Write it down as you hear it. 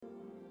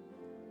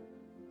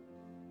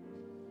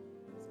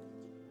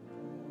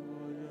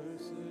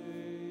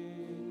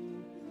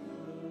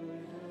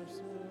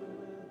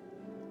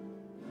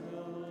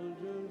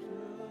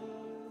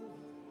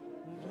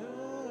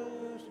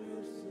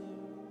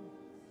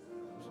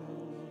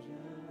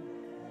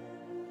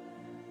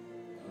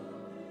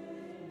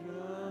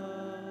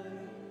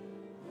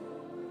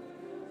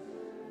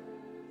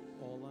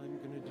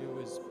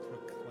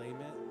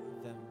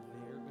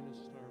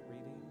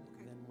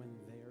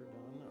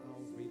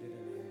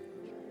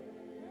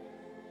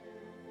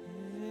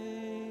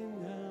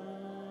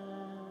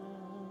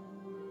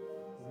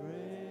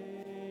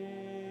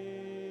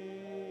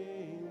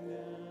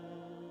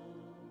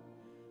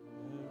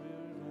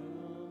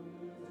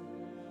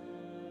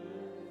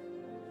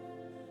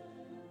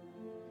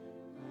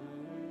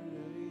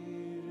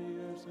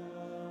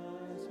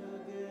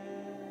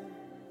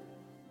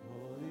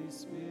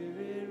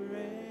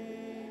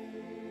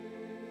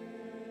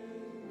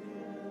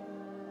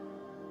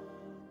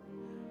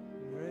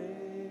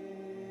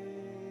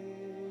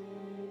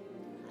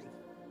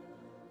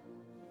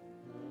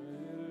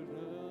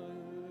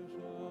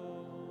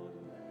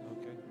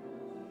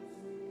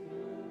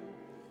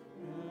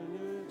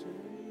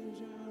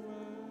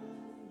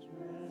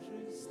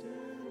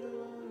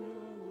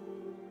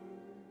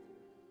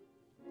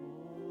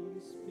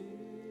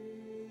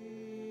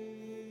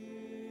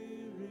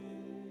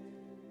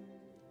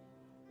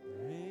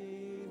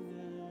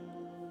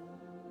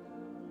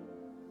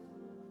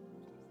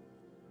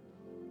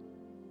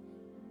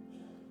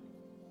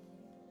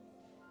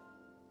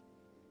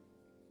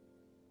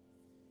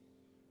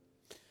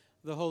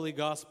The Holy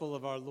Gospel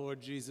of our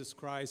Lord Jesus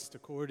Christ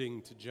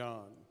according to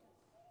John.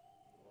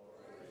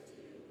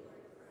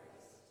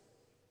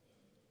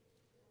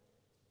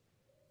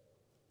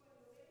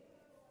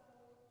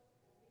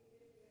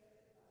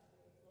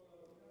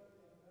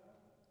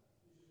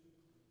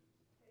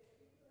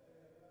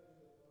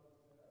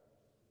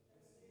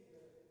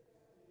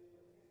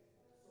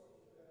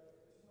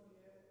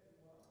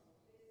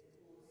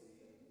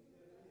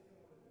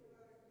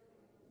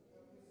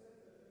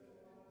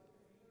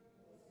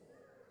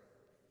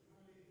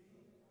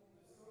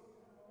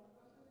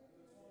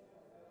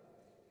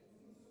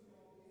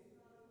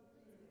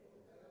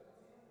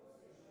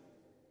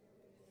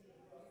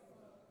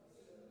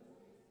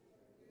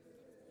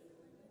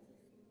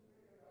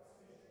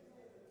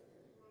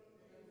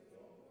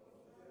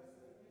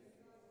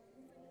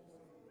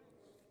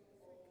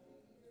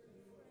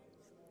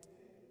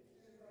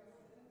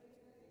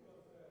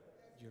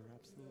 You're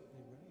absolutely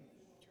right.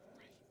 You're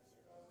right.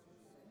 Good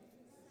job.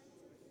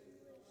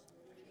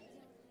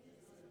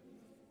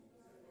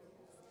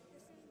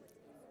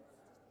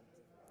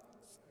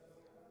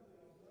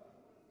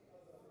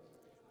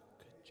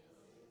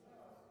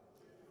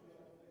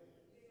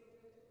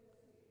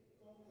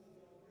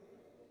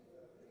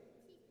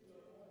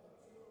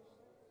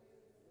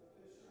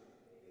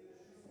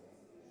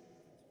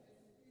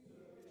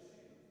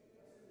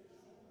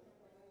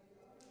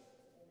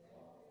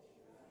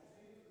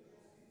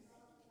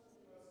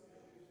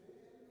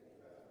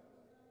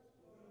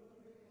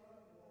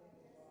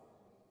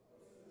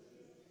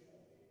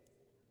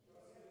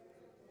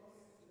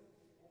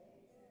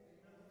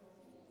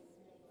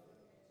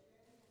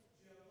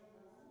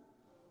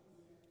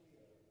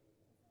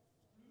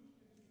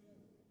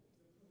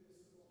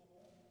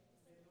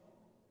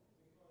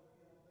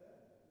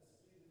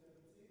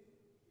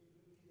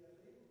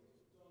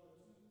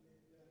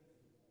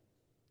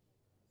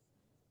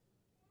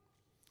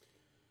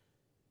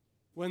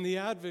 When the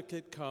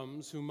Advocate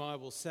comes, whom I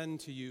will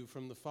send to you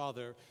from the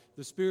Father,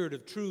 the Spirit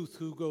of truth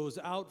who goes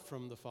out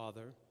from the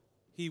Father,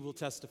 he will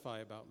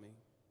testify about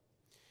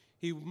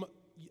me.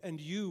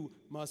 And you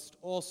must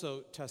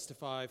also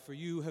testify, for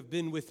you have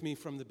been with me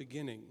from the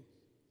beginning.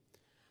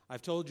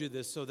 I've told you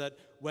this so that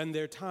when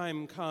their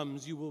time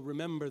comes, you will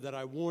remember that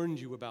I warned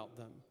you about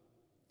them.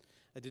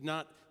 I did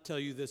not tell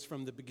you this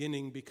from the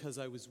beginning because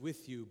I was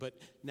with you,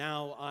 but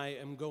now I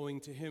am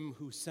going to him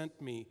who sent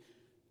me.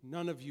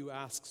 None of you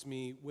asks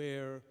me,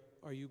 where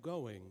are you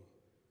going?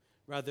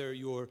 Rather,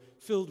 you're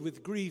filled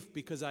with grief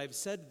because I've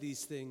said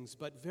these things,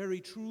 but very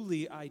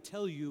truly I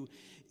tell you,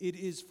 it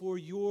is for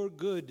your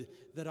good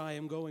that I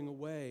am going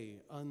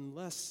away.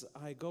 Unless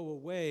I go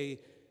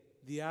away,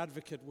 the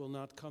Advocate will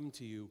not come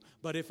to you.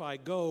 But if I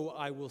go,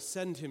 I will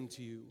send him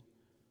to you.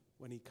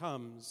 When he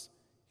comes,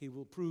 he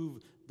will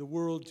prove the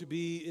world to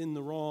be in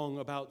the wrong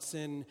about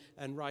sin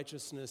and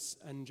righteousness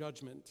and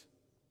judgment.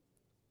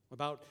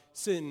 About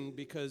sin,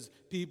 because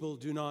people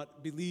do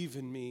not believe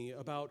in me.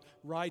 About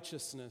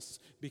righteousness,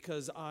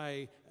 because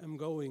I am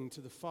going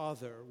to the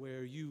Father,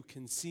 where you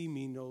can see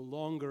me no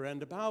longer.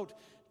 And about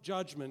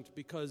judgment,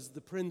 because the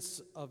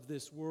prince of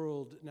this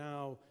world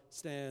now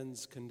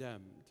stands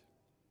condemned.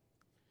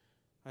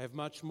 I have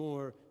much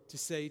more to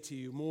say to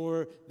you,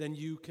 more than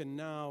you can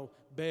now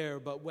bear.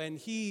 But when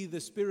he, the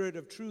Spirit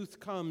of truth,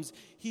 comes,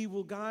 he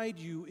will guide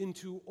you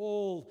into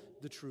all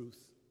the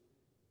truth.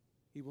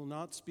 He will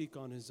not speak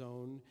on his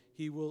own.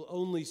 He will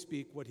only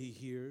speak what he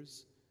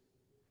hears,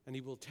 and he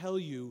will tell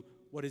you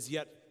what is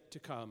yet to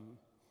come.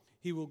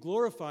 He will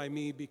glorify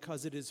me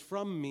because it is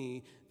from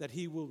me that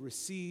he will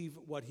receive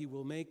what he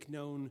will make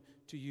known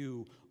to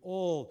you.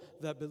 All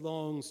that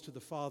belongs to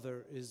the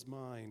Father is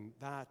mine.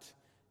 That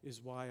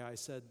is why I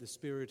said the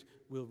Spirit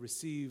will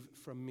receive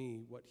from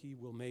me what he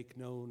will make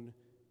known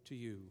to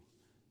you.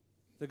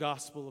 The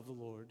Gospel of the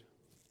Lord.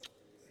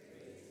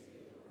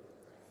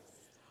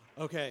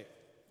 Okay.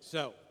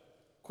 So,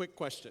 quick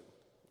question,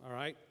 all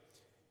right?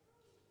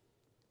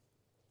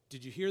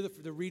 Did you hear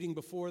the reading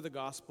before the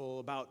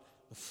gospel about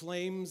the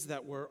flames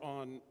that were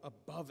on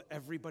above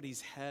everybody's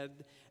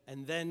head?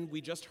 And then we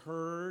just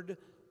heard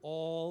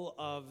all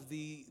of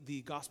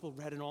the gospel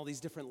read in all these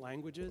different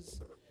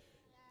languages? Yes.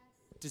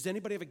 Does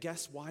anybody have a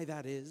guess why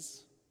that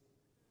is?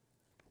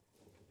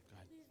 Go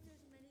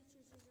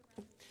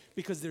ahead.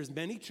 Because there's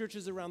many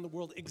churches around the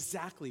world,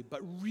 exactly,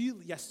 but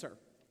really, yes, sir.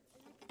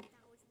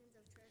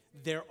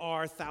 There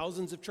are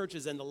thousands of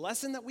churches, and the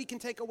lesson that we can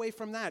take away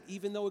from that,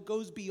 even though it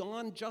goes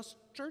beyond just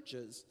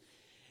churches,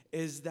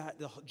 is that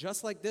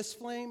just like this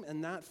flame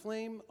and that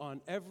flame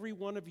on every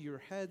one of your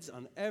heads,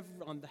 on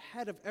the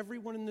head of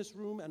everyone in this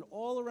room and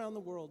all around the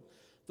world,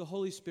 the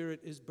Holy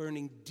Spirit is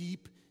burning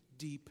deep,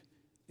 deep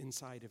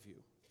inside of you.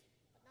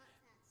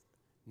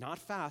 Not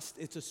fast.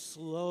 It's a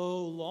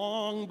slow,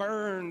 long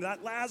burn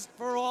that lasts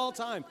for all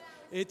time.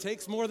 It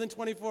takes more than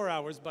 24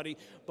 hours, buddy.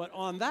 But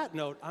on that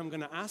note, I'm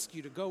going to ask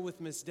you to go with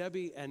Miss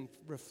Debbie and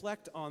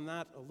reflect on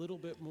that a little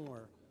bit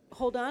more.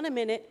 Hold on a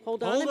minute.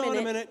 Hold on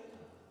a minute.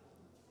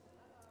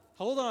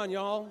 Hold on,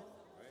 y'all.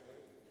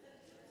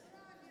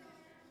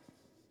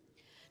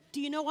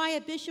 Do you know why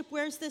a bishop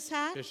wears this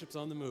hat? Bishop's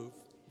on the move.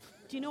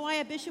 Do you know why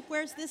a bishop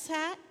wears this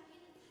hat?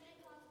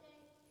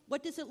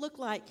 What does it look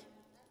like?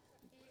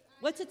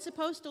 What's it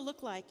supposed to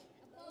look like?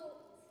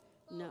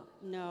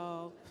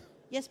 No.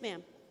 Yes,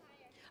 ma'am.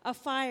 A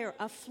fire,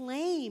 a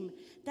flame.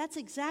 That's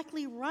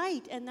exactly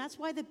right. And that's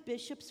why the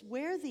bishops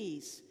wear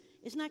these.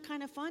 Isn't that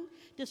kind of fun?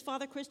 Does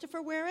Father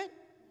Christopher wear it?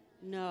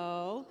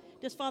 No.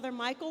 Does Father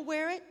Michael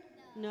wear it?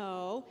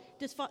 No.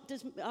 Does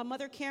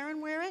Mother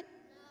Karen wear it?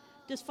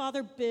 No. Does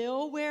Father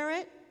Bill wear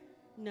it?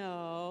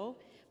 No.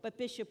 But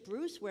Bishop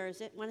Bruce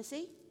wears it. Want to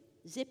see?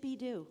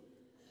 Zippy-doo.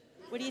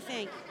 What do you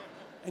think?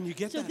 And you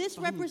get so this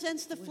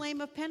represents the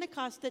flame of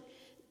Pentecost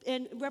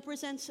and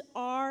represents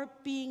our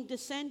being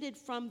descended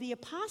from the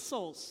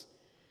apostles,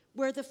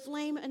 where the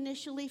flame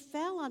initially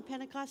fell on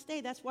Pentecost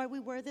Day. That's why we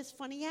wear this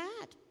funny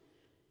hat.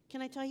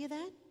 Can I tell you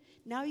that?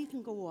 Now you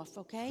can go off,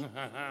 okay?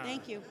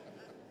 Thank you.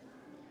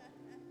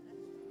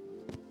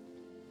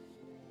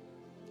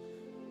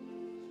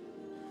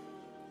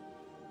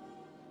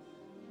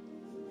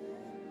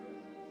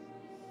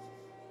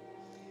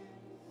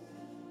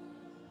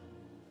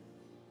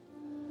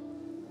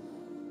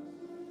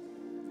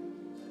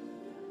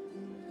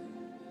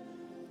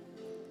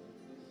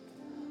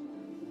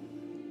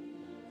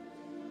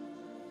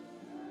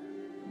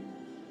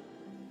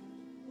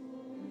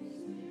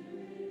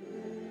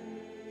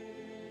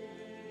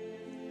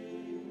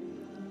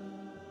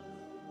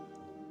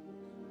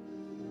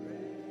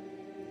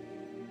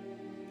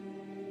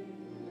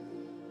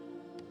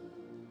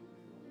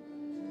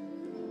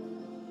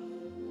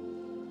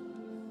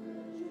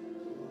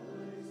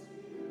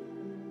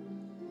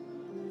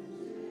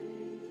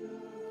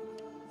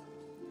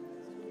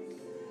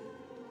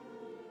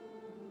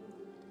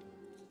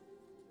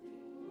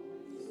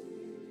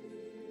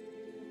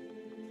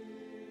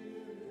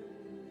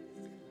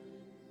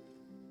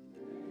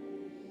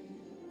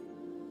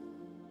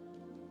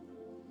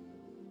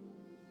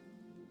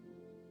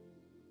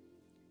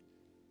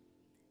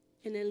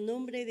 En el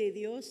nombre de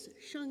Dios,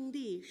 圣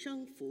地,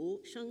 圣福,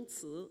 圣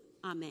慈,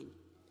 Amen.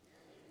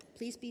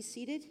 Please be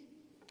seated.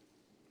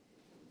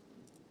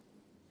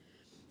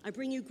 I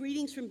bring you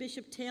greetings from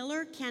Bishop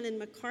Taylor, Canon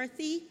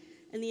McCarthy,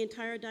 and the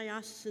entire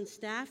diocesan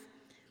staff.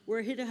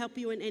 We're here to help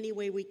you in any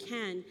way we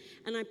can.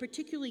 And I'm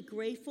particularly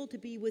grateful to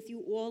be with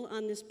you all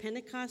on this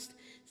Pentecost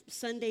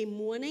Sunday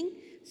morning.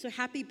 So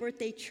happy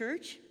birthday,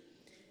 church.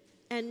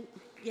 And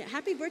yeah,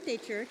 happy birthday,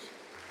 church.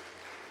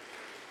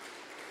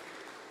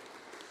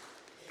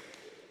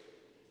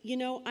 You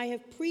know, I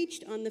have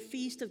preached on the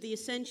Feast of the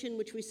Ascension,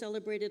 which we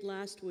celebrated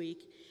last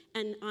week,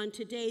 and on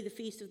today, the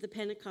Feast of the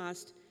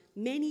Pentecost,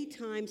 many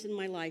times in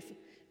my life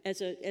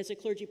as a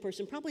clergy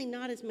person. Probably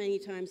not as many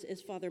times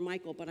as Father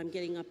Michael, but I'm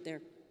getting up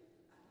there.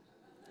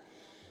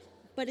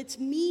 But its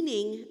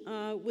meaning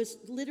was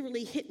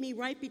literally hit me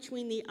right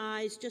between the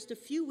eyes just a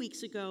few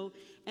weeks ago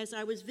as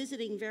I was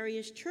visiting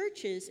various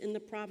churches in the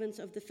province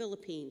of the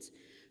Philippines.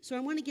 So I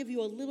want to give you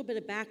a little bit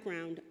of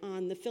background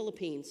on the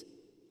Philippines,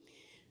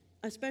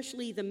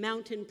 especially the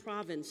mountain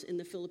province in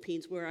the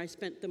Philippines, where I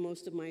spent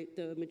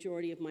the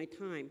majority of my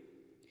time.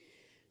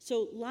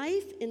 So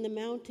life in the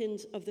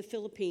mountains of the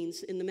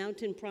Philippines, in the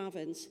mountain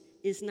province,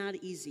 is not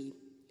easy.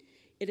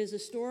 It has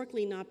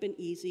historically not been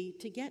easy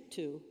to get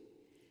to.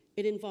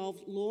 It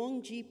involved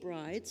long jeep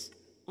rides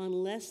on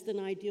less than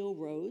ideal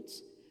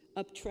roads,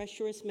 up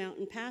treacherous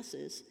mountain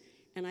passes,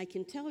 and I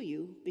can tell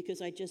you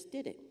because I just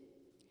did it.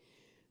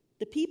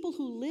 The people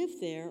who live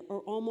there are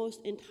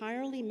almost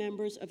entirely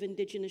members of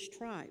indigenous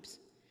tribes,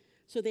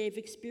 so they've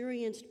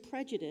experienced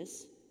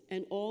prejudice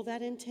and all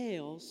that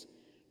entails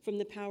from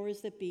the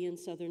powers that be in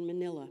southern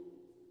Manila.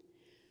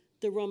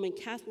 The Roman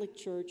Catholic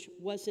Church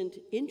wasn't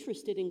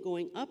interested in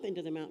going up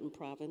into the mountain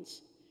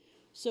province,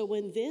 so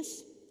when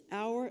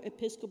our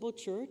Episcopal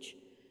Church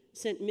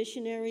sent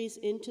missionaries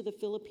into the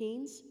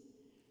Philippines,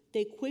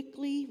 they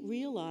quickly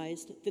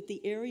realized that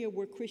the area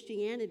where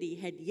Christianity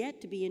had yet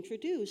to be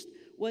introduced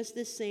was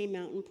this same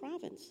mountain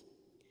province.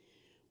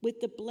 With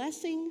the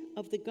blessing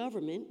of the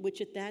government, which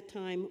at that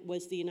time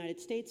was the United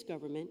States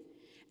government,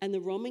 and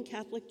the Roman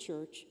Catholic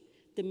Church,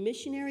 the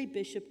missionary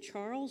bishop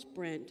Charles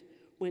Brent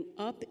went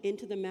up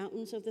into the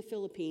mountains of the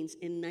Philippines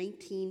in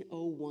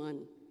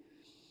 1901.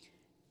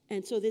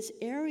 And so this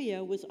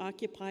area was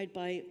occupied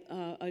by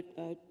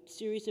a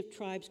series of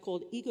tribes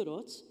called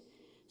Igorots,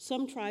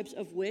 some tribes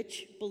of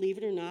which, believe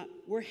it or not,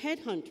 were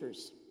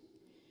headhunters.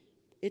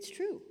 It's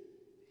true.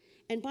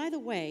 And by the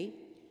way,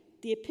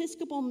 the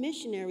Episcopal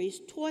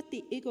missionaries taught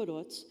the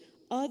Igorots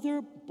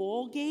other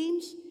ball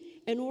games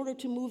in order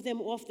to move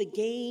them off the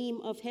game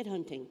of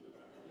headhunting.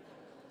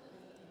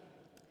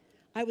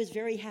 I was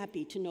very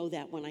happy to know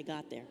that when I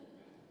got there.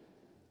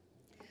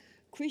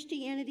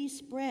 Christianity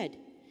spread,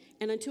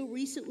 and until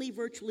recently,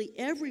 virtually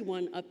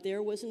everyone up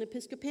there was an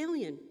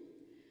Episcopalian.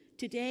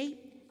 Today,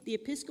 the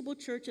Episcopal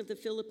Church of the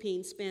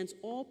Philippines spans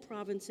all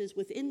provinces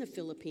within the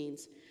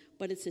Philippines,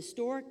 but its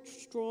historic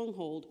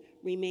stronghold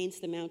remains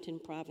the mountain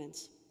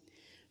province.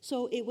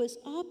 So it was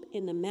up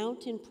in the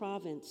mountain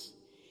province,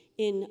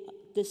 in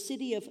the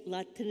city of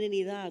La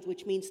Trinidad,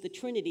 which means the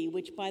Trinity,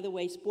 which, by the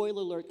way,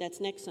 spoiler alert, that's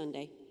next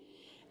Sunday.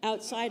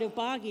 outside of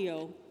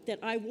Baguio that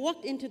I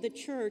walked into the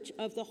Church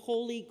of the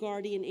Holy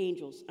Guardian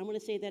Angels. I'm going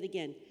to say that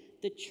again.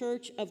 The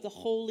Church of the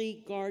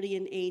Holy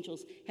Guardian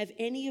Angels. Have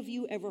any of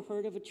you ever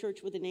heard of a church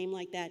with a name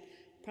like that?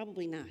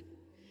 Probably not,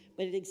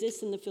 but it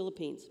exists in the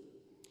Philippines.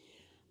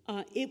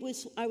 I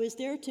was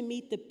there to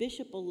meet the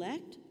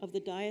bishop-elect of the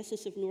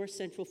Diocese of North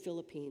Central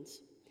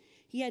Philippines.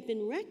 He had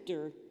been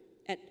rector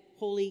at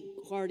Holy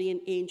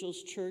Guardian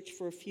Angels Church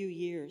for a few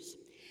years.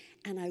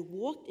 And I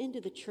walked into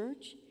the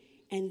church,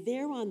 and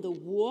there on the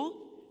wall,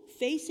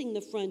 facing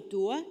the front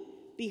door,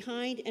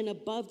 behind and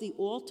above the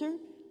altar,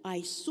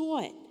 I saw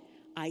it.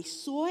 I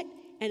saw it,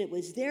 and it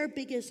was there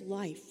big as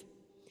life.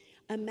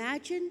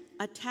 Imagine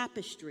a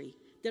tapestry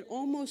that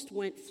almost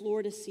went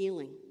floor to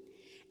ceiling.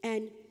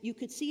 And you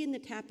could see in the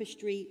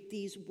tapestry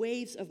these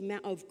waves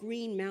of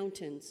green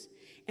mountains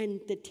and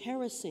the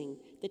terracing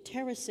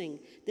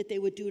that they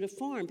would do to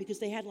farm, because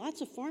they had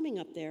lots of farming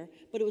up there,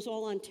 but it was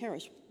all on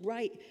terrace.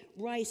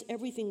 Rice,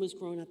 everything was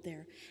grown up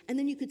there. And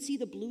then you could see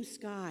the blue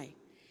sky.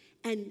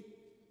 And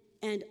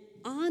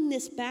on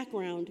this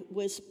background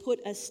was put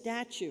a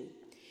statue,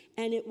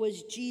 and it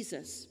was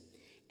Jesus.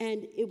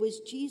 And it was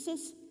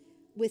Jesus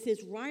with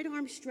his right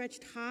arm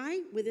stretched high,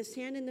 with his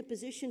hand in the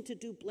position to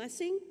do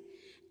blessing,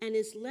 and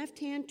his left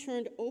hand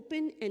turned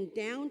open and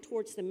down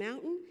towards the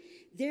mountain.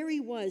 There he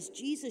was,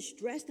 Jesus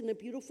dressed in a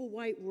beautiful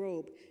white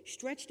robe,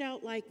 stretched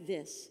out like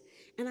this.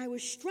 And I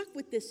was struck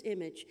with this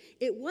image.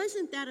 It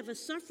wasn't that of a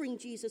suffering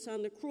Jesus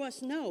on the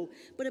cross, no,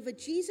 but of a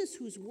Jesus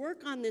whose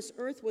work on this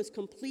earth was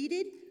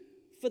completed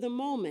for the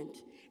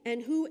moment,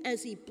 and who,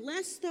 as he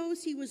blessed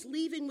those he was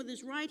leaving with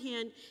his right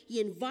hand, he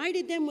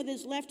invited them with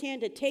his left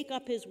hand to take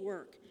up his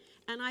work.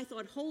 And I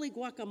thought, holy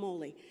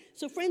guacamole.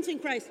 So friends in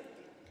Christ,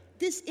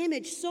 this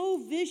image,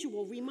 so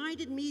visual,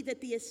 reminded me that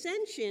the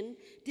ascension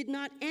did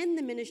not end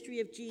the ministry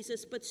of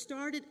Jesus, but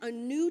started a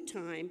new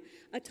time,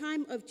 a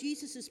time of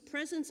Jesus'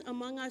 presence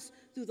among us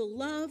through the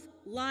love,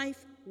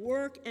 life,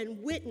 work,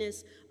 and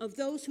witness of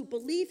those who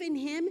believe in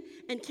him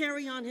and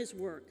carry on his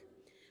work.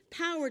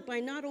 Powered by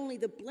not only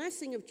the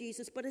blessing of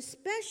Jesus, but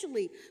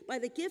especially by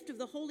the gift of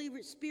the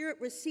Holy Spirit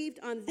received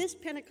on this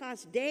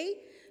Pentecost day,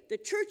 the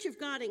Church of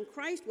God in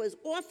Christ was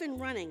off and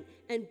running,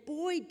 and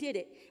boy, did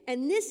it.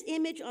 And this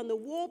image on the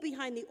wall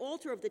behind the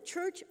altar of the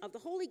Church of the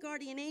Holy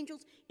Guardian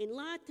Angels in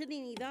La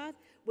Trinidad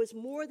was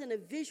more than a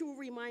visual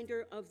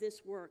reminder of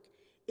this work.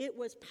 It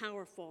was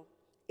powerful.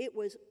 It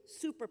was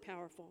super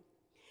powerful.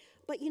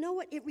 But you know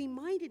what? It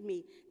reminded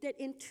me that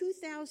in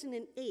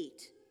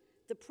 2008,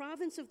 the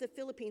province of the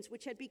Philippines,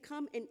 which had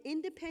become an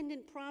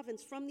independent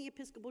province from the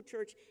Episcopal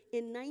Church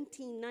in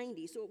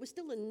 1990, so it was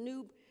still a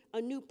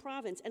new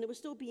province, and it was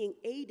still being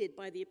aided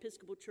by the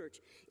Episcopal Church.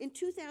 In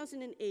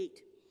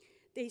 2008,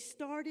 they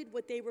started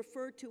what they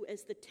referred to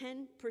as the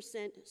 10%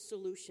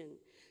 solution,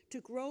 to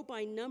grow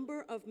by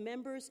number of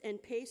members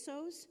and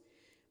pesos.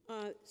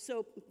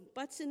 So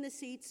butts in the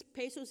seats,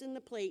 pesos in the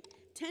plate,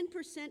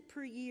 10%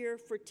 per year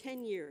for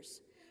 10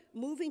 years,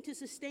 moving to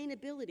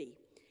sustainability.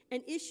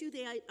 An issue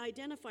they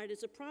identified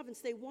as a province.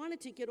 They wanted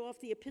to get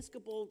off the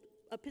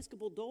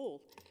Episcopal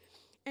dole.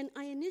 And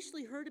I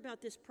initially heard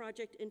about this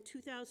project in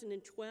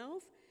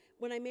 2012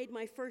 when I made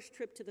my first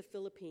trip to the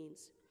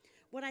Philippines.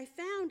 What I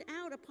found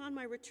out upon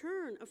my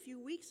return a few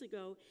weeks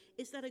ago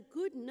is that a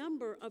good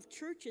number of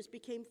churches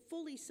became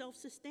fully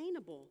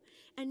self-sustainable,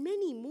 and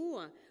many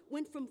more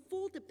went from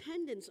full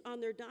dependence on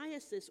their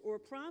diocese or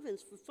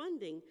province for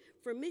funding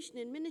for mission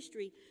and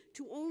ministry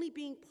to only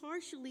being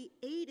partially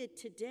aided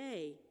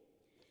today.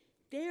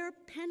 Their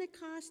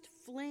Pentecost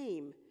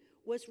flame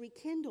was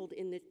rekindled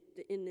in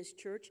this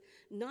church,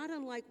 not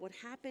unlike what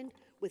happened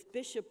with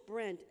Bishop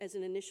Brent as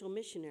an initial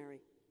missionary.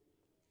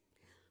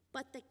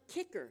 But the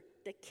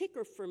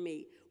kicker for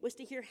me was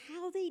to hear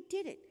how they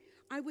did it.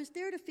 I was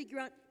there to figure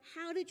out,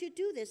 how did you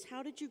do this?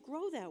 How did you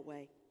grow that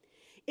way?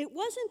 It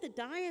wasn't the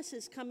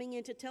diocese coming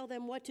in to tell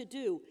them what to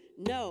do.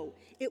 No.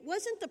 It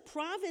wasn't the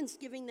province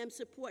giving them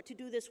support to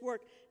do this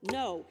work.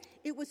 No.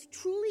 It was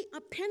truly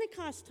a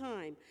Pentecost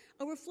time,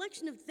 a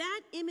reflection of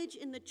that image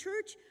in the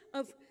church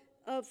of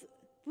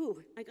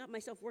I got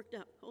myself worked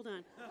up. Hold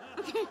on.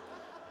 Okay.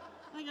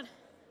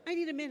 I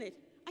need a minute.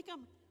 I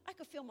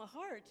could feel my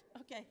heart.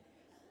 Okay.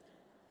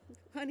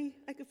 Honey,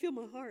 I could feel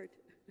my heart.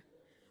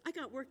 I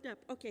got worked up.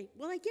 Okay.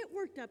 Well, I get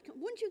worked up.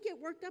 Wouldn't you get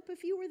worked up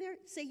if you were there?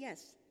 Say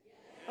yes.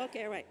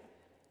 Okay, all right.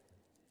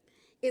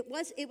 It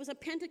was a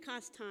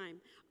Pentecost time,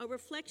 a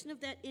reflection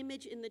of that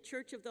image in the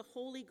Church of the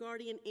Holy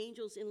Guardian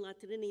Angels in La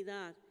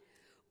Trinidad.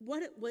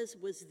 What it was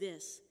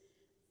this.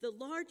 The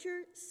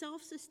larger,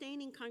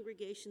 self-sustaining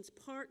congregations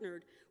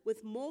partnered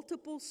with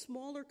multiple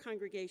smaller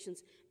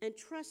congregations, and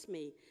trust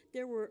me,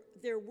 there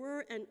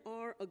were and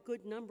are a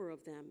good number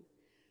of them.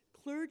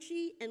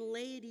 Clergy and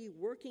laity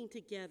working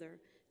together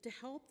to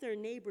help their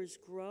neighbors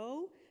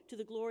grow to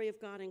the glory of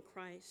God in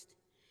Christ.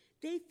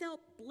 They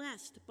felt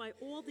blessed by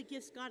all the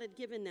gifts God had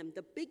given them,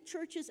 the big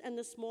churches and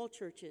the small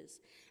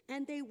churches,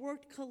 and they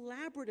worked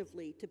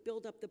collaboratively to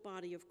build up the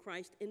body of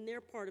Christ in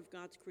their part of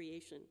God's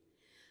creation.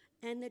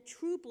 And the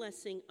true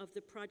blessing of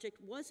the project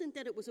wasn't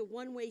that it was a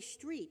one-way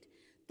street.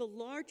 the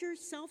larger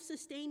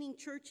self-sustaining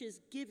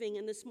churches giving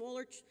and the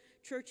smaller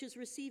churches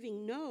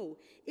receiving. No,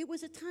 it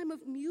was a time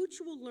of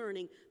mutual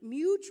learning,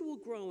 mutual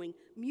growing,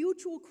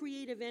 mutual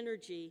creative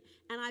energy.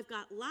 And I've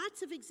got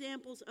lots of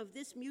examples of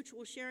this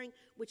mutual sharing,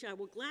 which I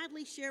will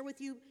gladly share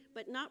with you,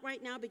 but not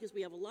right now because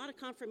we have a lot of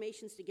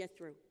confirmations to get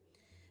through.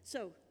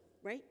 So,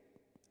 right?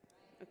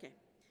 Okay.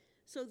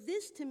 So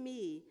this, to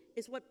me,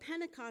 is what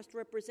Pentecost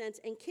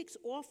represents and kicks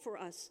off for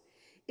us.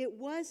 It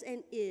was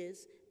and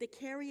is the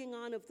carrying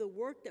on of the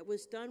work that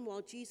was done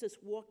while Jesus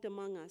walked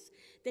among us,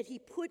 that he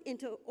put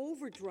into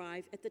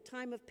overdrive at the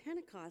time of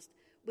Pentecost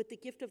with the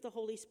gift of the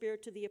Holy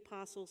Spirit to the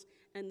apostles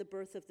and the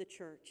birth of the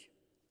church.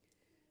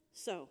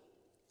 So,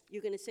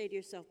 you're going to say to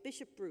yourself,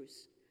 Bishop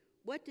Bruce,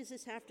 what does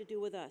this have to do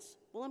with us?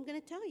 Well, I'm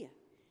going to tell you.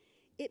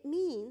 It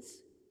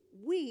means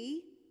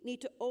we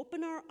need to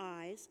open our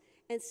eyes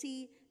and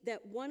see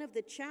that one of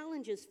the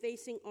challenges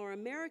facing our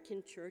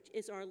American church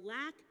is our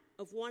lack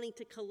of wanting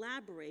to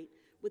collaborate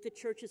with the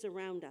churches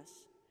around us.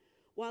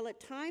 While at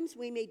times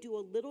we may do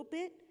a little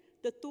bit,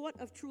 the thought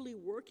of truly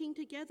working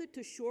together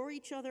to shore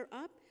each other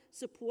up,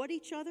 support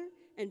each other,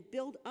 and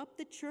build up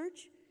the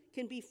church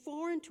can be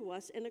foreign to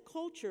us in a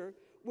culture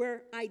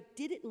where I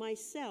did it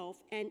myself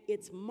and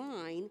it's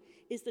mine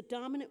is the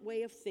dominant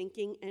way of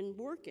thinking and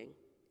working.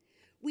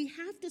 We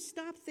have to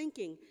stop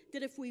thinking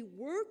that if we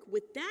work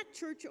with that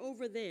church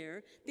over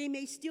there, they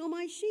may steal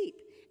my sheep,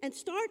 and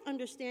start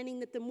understanding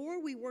that the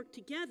more we work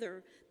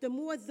together, the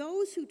more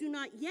those who do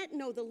not yet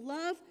know the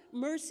love,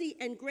 mercy,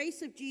 and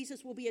grace of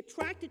Jesus will be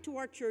attracted to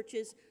our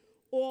churches,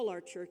 all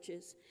our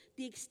churches.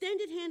 The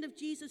extended hand of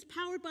Jesus,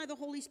 powered by the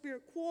Holy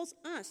Spirit, calls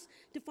us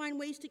to find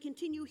ways to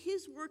continue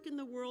his work in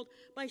the world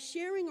by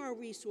sharing our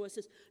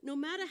resources, no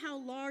matter how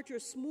large or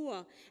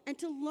small, and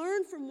to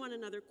learn from one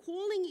another,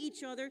 calling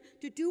each other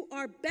to do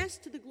our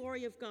best to the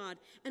glory of God.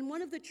 And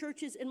one of the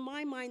churches, in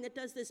my mind, that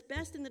does this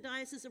best in the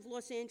Diocese of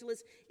Los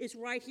Angeles is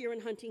right here in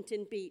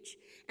Huntington Beach.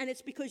 And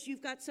it's because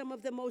you've got some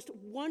of the most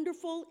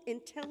wonderful,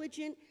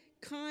 intelligent,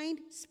 kind,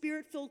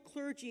 spirit-filled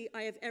clergy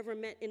I have ever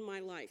met in my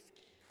life.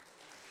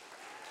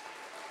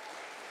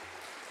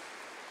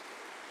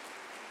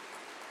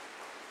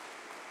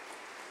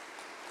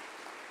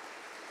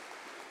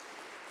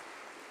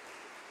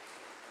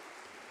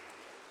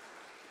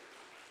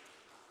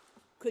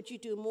 Could you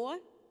do more?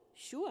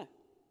 Sure.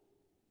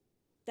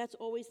 That's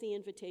always the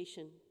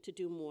invitation to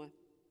do more.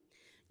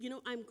 You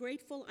know, I'm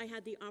grateful I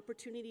had the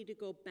opportunity to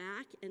go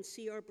back and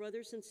see our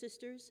brothers and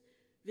sisters,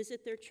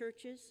 visit their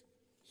churches,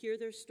 hear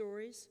their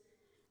stories,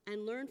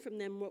 and learn from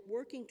them what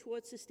working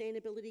towards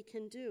sustainability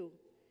can do,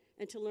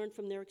 and to learn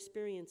from their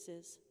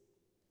experiences.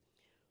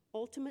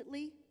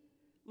 Ultimately,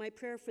 my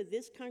prayer for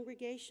this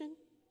congregation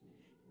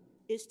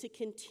is to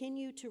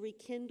continue to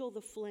rekindle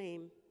the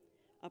flame,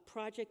 a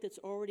project that's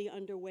already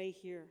underway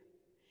here.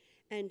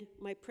 And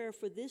my prayer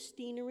for this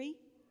deanery,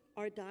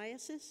 our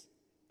diocese,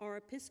 our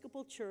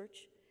Episcopal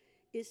Church,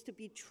 is to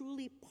be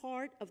truly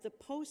part of the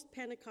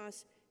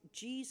post-Pentecost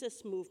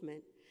Jesus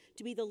movement,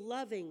 to be the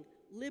loving,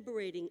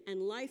 liberating,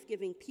 and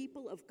life-giving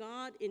people of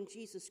God in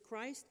Jesus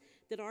Christ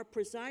that our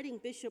presiding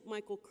Bishop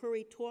Michael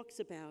Curry talks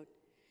about,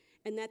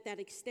 and that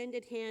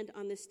extended hand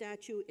on the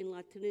statue in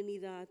La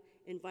Trinidad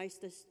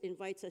invites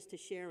us to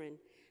share in.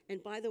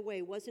 And by the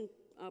way, wasn't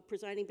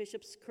Presiding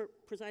Bishop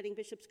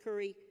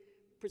Curry's,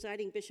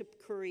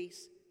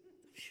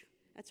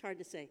 that's hard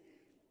to say,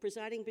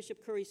 Presiding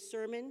Bishop Curry's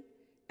sermon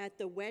at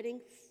the wedding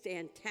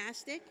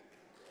fantastic?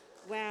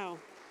 Wow.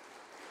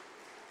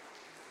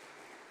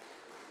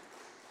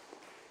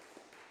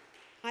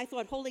 I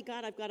thought, holy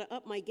God, I've got to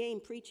up my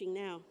game preaching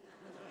now.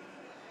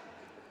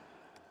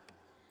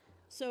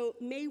 So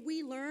may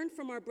we learn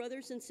from our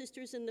brothers and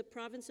sisters in the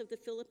province of the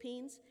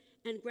Philippines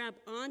and grab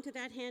onto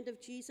that hand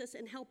of Jesus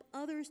and help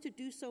others to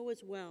do so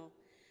as well,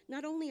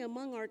 not only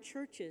among our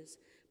churches,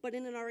 but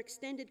in our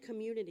extended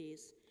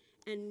communities.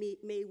 And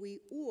may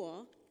we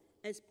all,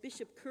 as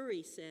Bishop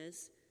Curry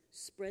says,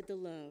 spread the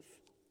love.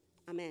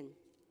 Amen.